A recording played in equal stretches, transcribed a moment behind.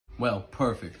Well,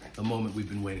 perfect. The moment we've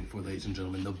been waiting for, ladies and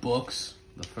gentlemen. The books,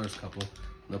 the first couple,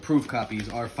 the proof copies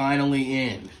are finally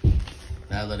in.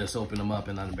 Now let us open them up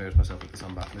and not embarrass myself with this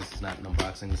unboxing. This is not an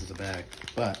unboxing, this is a bag.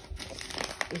 But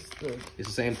It's the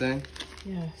same thing?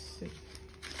 yes.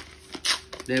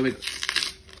 There we go.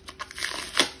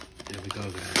 There we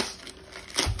go, guys.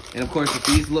 And of course, if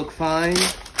these look fine,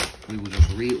 we will just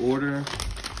reorder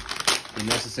the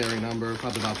necessary number,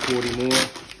 probably about 40 more.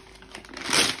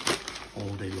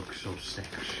 Oh, they look so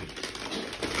sexy.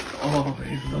 Oh,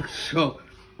 they look so,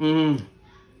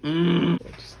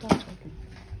 Stop talking.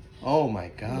 Oh my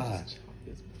gosh.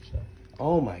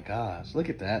 Oh my gosh. Look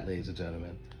at that, ladies and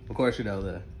gentlemen. Of course, you know,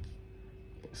 the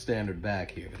standard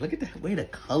back here. Look at the way the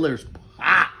colors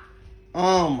pop.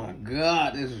 Oh my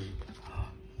God. This is,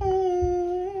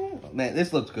 oh, man,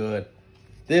 this looks good.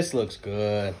 This looks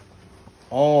good.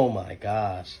 Oh my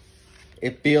gosh.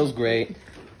 It feels great.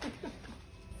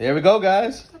 There we go,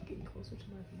 guys.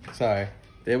 Sorry.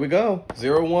 There we go.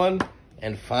 0-1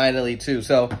 and finally 2.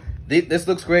 So this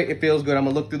looks great. It feels good. I'm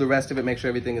going to look through the rest of it, make sure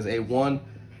everything is A1.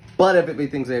 But if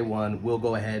everything's A1, we'll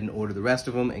go ahead and order the rest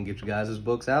of them and get you guys'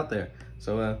 books out there.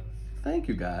 So thank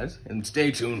you, guys. And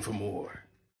stay tuned for more.